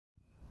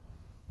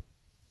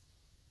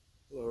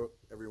Hello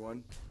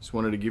everyone. Just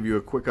wanted to give you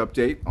a quick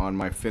update on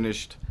my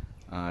finished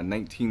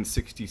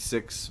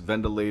 1966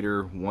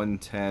 Vendorlator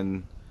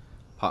 110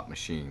 pop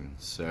machine.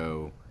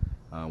 So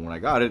when I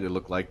got it, it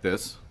looked like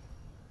this.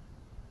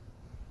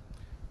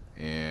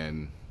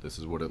 And this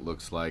is what it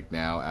looks like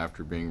now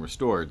after being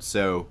restored.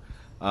 So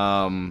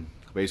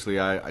basically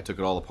I took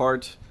it all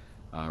apart,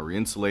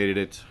 re-insulated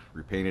it,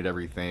 repainted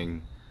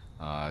everything.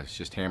 It's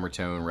just hammer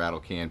tone, rattle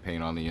can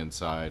paint on the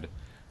inside.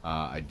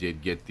 I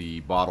did get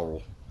the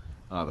bottle,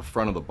 the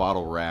front of the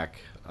bottle rack.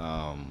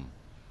 I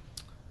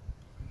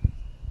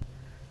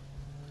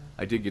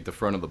did get the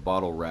front of the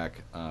bottle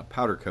rack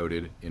powder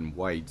coated in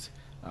white,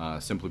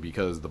 simply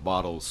because the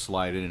bottles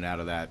slide in and out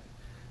of that,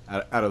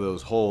 out of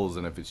those holes,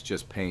 and if it's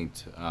just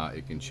paint,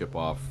 it can chip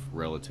off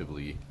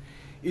relatively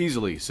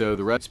easily. So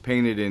the rest is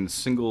painted in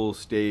single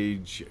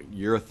stage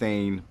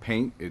urethane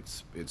paint.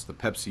 It's the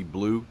Pepsi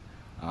blue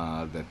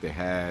that they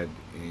had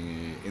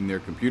in their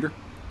computer.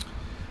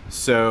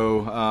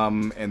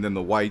 So and then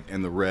the white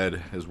and the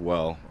red as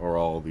well are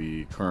all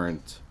the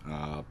current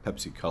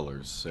Pepsi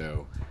colors.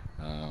 So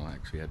I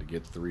actually had to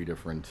get three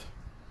different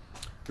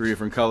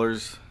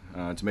colors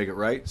to make it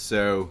right.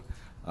 So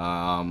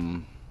I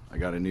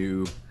got a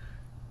new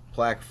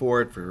plaque for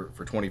it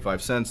for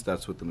 25 cents.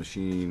 That's what the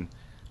machine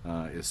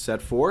is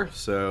set for.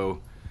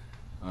 So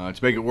to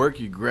make it work,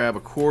 you grab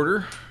a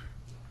quarter,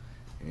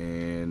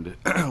 and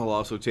I'll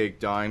also take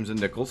dimes and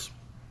nickels.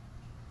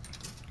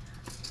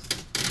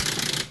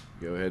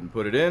 Go ahead and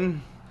put it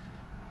in.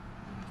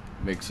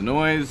 Makes a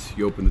noise.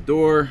 You open the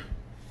door.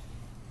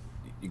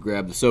 You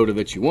grab the soda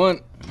that you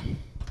want.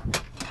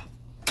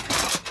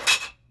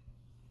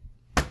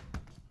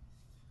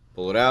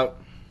 Pull it out.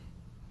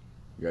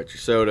 You got your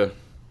soda.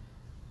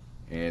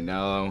 And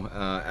now,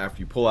 after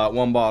you pull out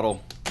one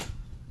bottle,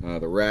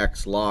 the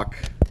racks lock.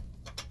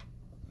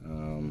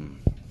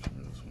 And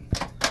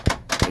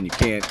you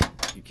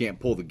can't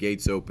pull the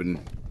gates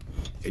open,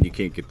 and you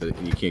can't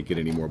get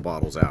any more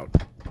bottles out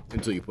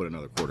until you put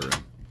another quarter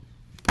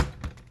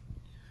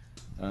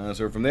in.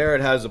 So from there, it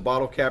has a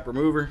bottle cap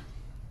remover.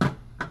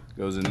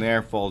 Goes in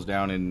there, falls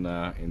down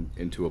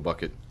into a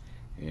bucket,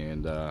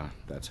 and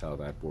that's how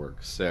that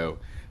works. So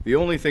the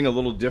only thing a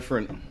little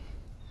different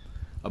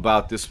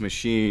about this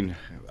machine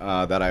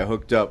that I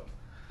hooked up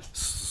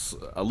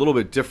a little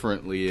bit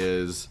differently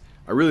is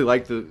I really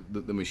like the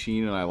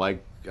machine, and I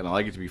like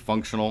it to be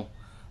functional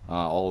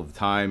all of the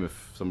time.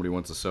 If somebody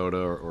wants a soda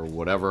or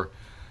whatever.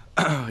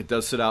 It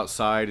does sit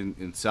outside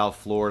in South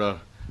Florida,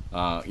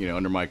 you know,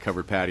 under my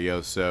covered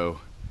patio,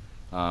 so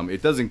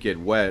it doesn't get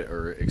wet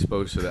or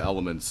exposed to the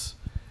elements.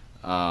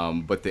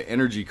 But the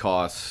energy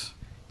costs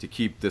to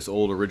keep this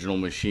old original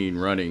machine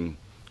running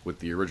with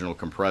the original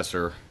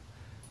compressor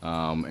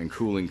and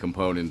cooling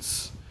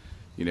components,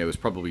 you know, is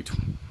probably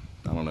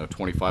I don't know,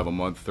 25 a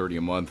month, 30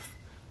 a month,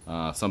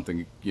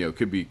 something, you know,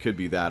 could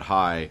be that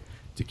high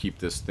to keep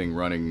this thing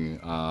running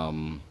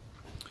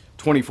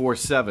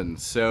 24/7.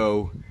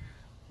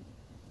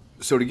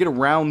 So to get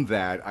around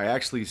that, I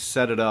actually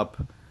set it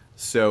up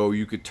so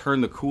you could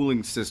turn the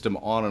cooling system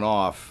on and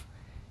off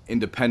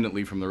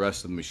independently from the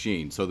rest of the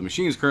machine. So the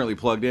machine is currently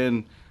plugged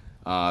in.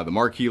 The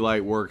marquee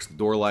light works, the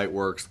door light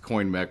works, the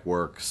coin mech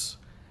works,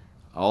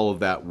 all of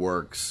that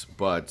works,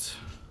 but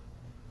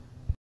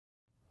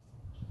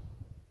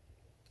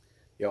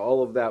yeah,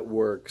 all of that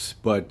works,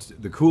 but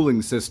the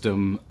cooling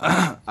system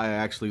I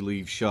actually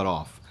leave shut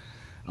off.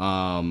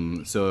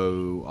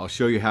 So I'll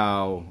show you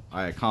how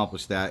I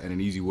accomplished that in an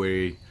easy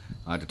way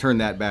to turn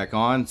that back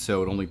on.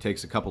 So it only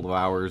takes a couple of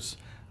hours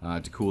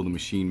to cool the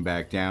machine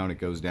back down. It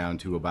goes down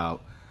to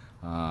about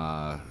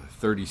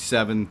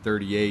 37,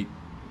 38,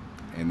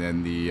 and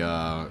then the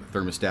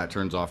thermostat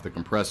turns off the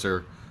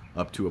compressor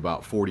up to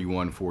about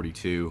 41,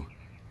 42,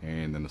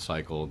 and then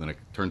then it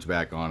turns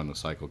back on and the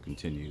cycle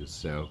continues.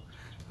 So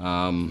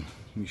let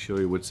me show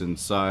you what's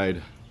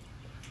inside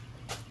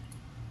the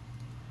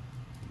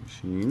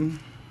machine.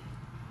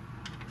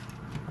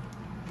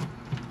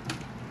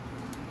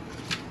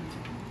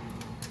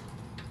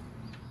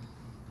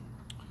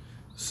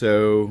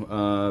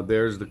 So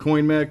there's the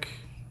coin mech,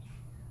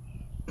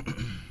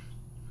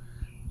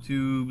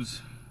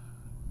 tubes,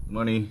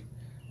 money.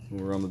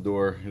 Over on the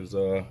door is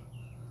all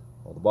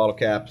the bottle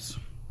caps,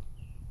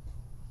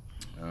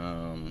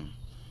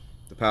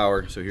 the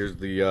power. So here's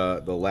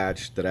the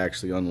latch that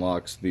actually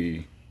unlocks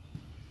the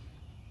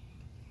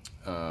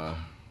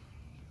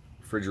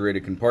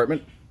refrigerated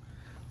compartment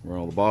where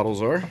all the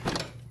bottles are.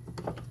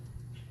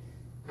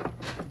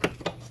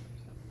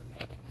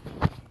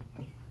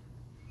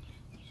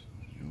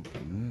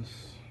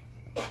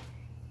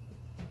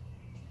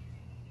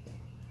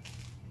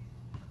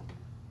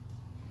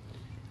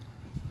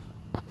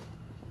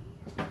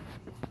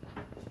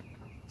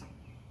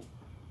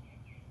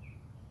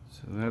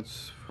 So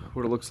that's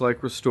what it looks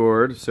like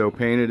restored. So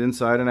painted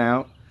inside and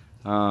out.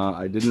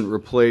 I didn't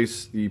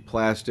replace the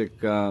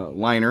plastic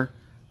liner.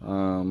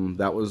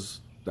 That was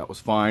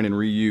fine and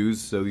reused.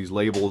 So these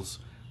labels,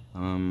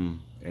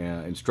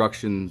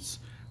 instructions,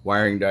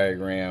 wiring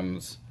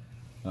diagrams,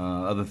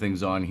 other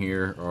things on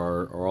here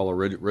are all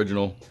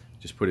original.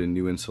 just put in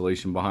new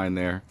insulation behind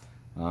there.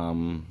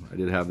 I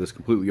did have this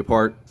completely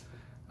apart.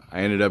 I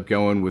ended up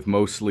going with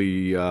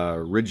mostly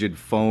rigid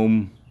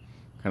foam,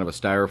 kind of a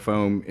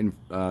styrofoam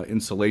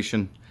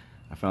insulation.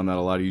 I found that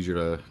a lot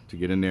easier to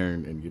get in there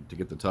and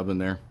get the tub in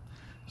there.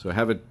 So I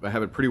have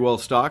it pretty well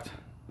stocked.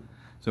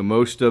 So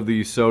most of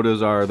these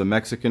sodas are the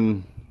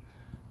Mexican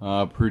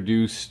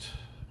produced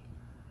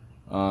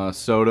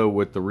soda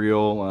with the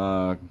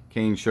real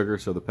cane sugar.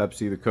 So the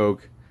Pepsi, the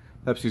Coke.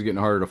 Pepsi's getting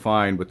harder to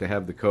find, but they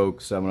have the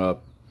Coke,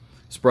 7-Up,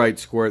 Sprite,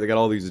 Squirt. They got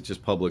all these at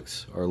just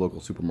Publix, our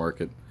local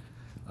supermarket.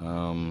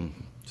 So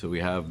we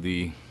have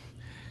the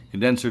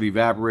condenser, the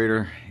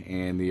evaporator,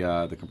 and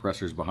the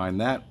compressors behind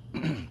that.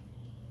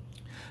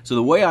 So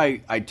the way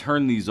I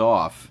turn these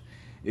off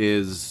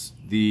is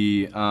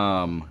the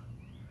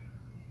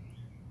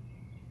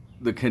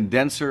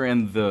condenser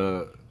and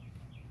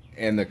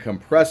the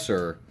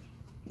compressor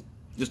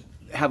just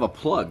have a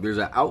plug. There's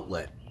an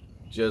outlet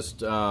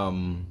just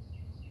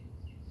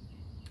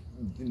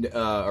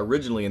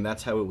originally, and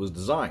that's how it was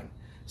designed.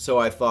 So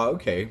I thought,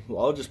 okay,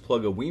 well, I'll just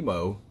plug a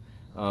Wemo,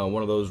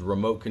 one of those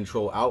remote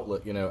control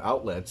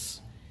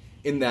outlets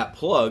in that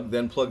plug,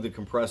 then plug the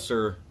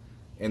compressor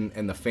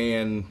and the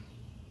fan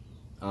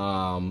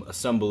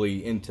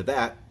assembly into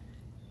that,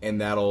 and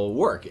that'll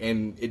work.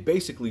 And it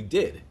basically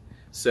did.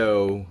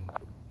 So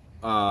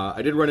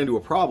I did run into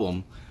a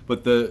problem,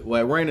 but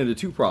I ran into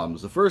two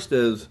problems. The first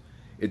is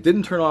it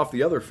didn't turn off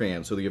the other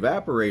fan. So the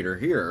evaporator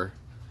here,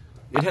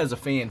 it has a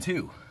fan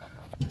too.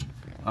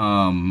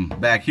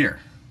 Back here,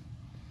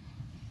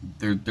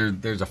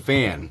 there's a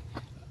fan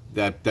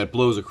that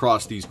blows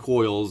across these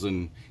coils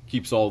and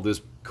keeps all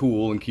this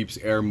cool and keeps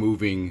air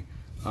moving,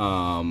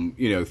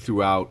 you know,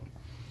 throughout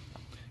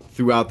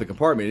the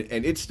compartment,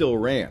 and it still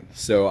ran.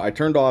 So I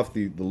turned off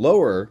the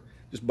lower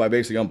just by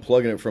basically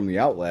unplugging it from the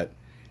outlet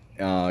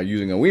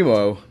using a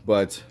Wemo,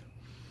 but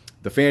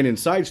the fan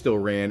inside still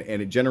ran,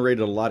 and it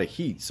generated a lot of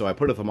heat. So I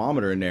put a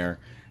thermometer in there,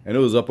 and it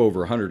was up over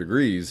 100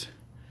 degrees,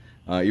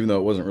 even though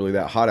it wasn't really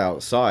that hot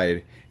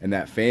outside. And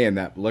that fan,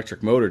 that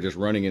electric motor just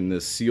running in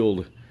this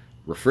sealed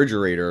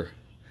refrigerator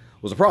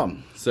was a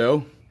problem.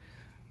 So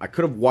I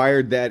could have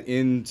wired that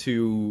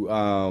into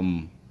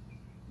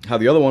how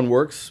the other one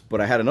works,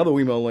 but I had another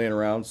Wemo laying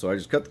around, so I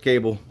just cut the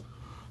cable,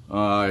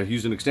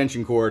 used an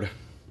extension cord,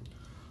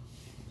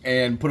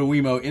 and put a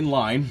Wemo in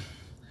line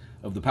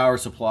of the power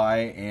supply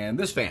and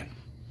this fan.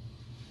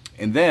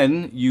 And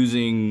then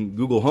using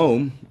Google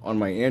Home on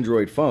my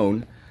Android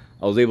phone,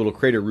 I was able to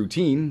create a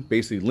routine,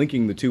 basically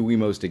linking the two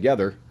Wemos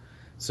together.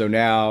 So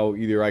now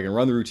either I can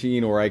run the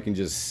routine or I can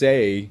just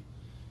say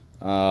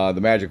the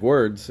magic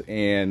words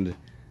and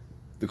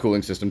the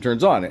cooling system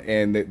turns on.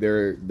 And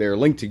they're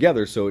linked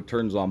together, so it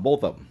turns on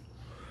both of them.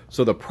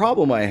 So the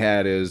problem I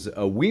had is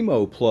a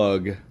Wemo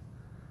plug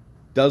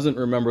doesn't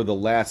remember the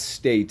last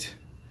state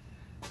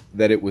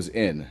that it was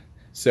in.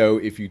 So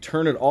if you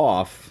turn it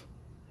off,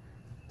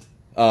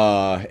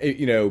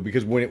 you know,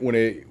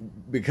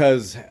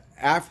 because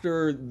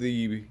after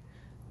the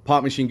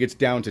pop machine gets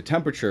down to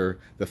temperature,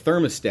 the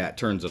thermostat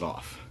turns it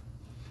off,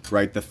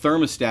 right? The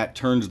thermostat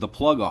turns the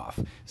plug off,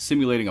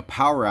 simulating a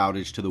power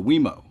outage to the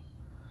Wemo,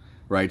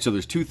 right? So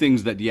there's two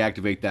things that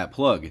deactivate that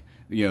plug,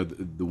 you know,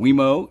 the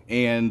Wemo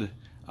and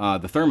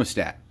the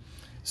thermostat.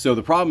 So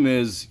the problem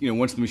is, you know,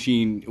 once the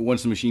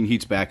machine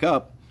heats back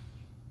up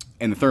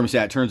and the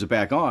thermostat turns it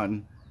back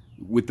on,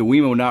 with the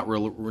Wemo not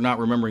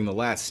remembering the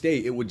last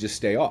state, it would just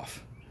stay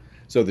off.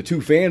 So the two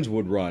fans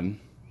would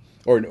run,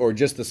 or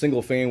just the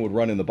single fan would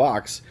run in the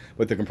box,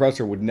 but the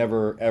compressor would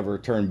never ever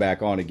turn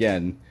back on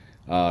again,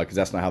 because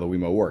that's not how the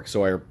Wemo works.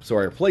 So I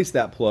replaced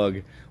that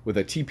plug with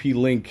a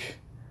TP-Link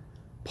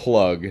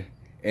plug,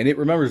 and it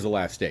remembers the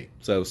last state.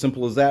 So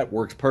simple as that,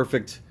 works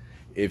perfect.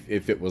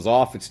 If it was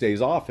off, it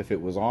stays off. If it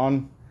was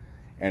on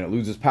and it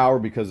loses power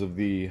because of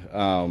the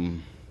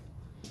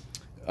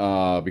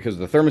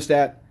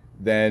thermostat,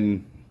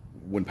 then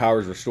when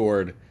power is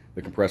restored,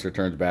 the compressor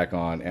turns back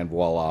on, and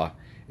voila,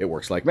 it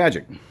works like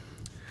magic.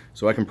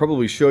 So I can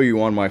probably show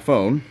you on my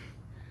phone.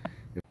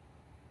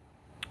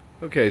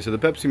 Okay, so the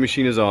Pepsi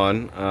machine is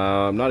on.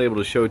 I'm not able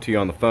to show it to you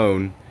on the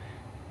phone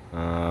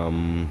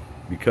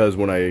because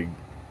when I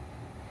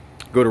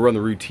go to run the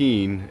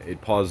routine,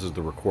 it pauses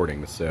the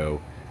recording. So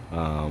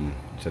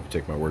just have to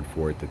take my word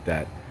for it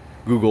that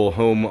Google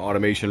Home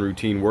automation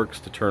routine works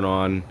to turn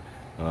on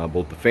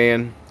both the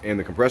fan and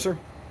the compressor.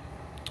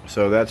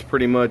 So that's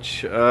pretty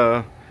much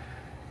it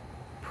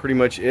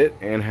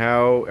and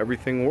how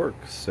everything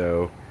works.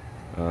 So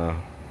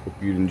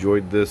hope you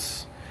enjoyed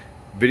this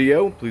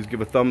video. Please give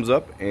a thumbs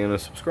up and a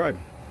subscribe.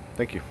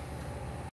 Thank you.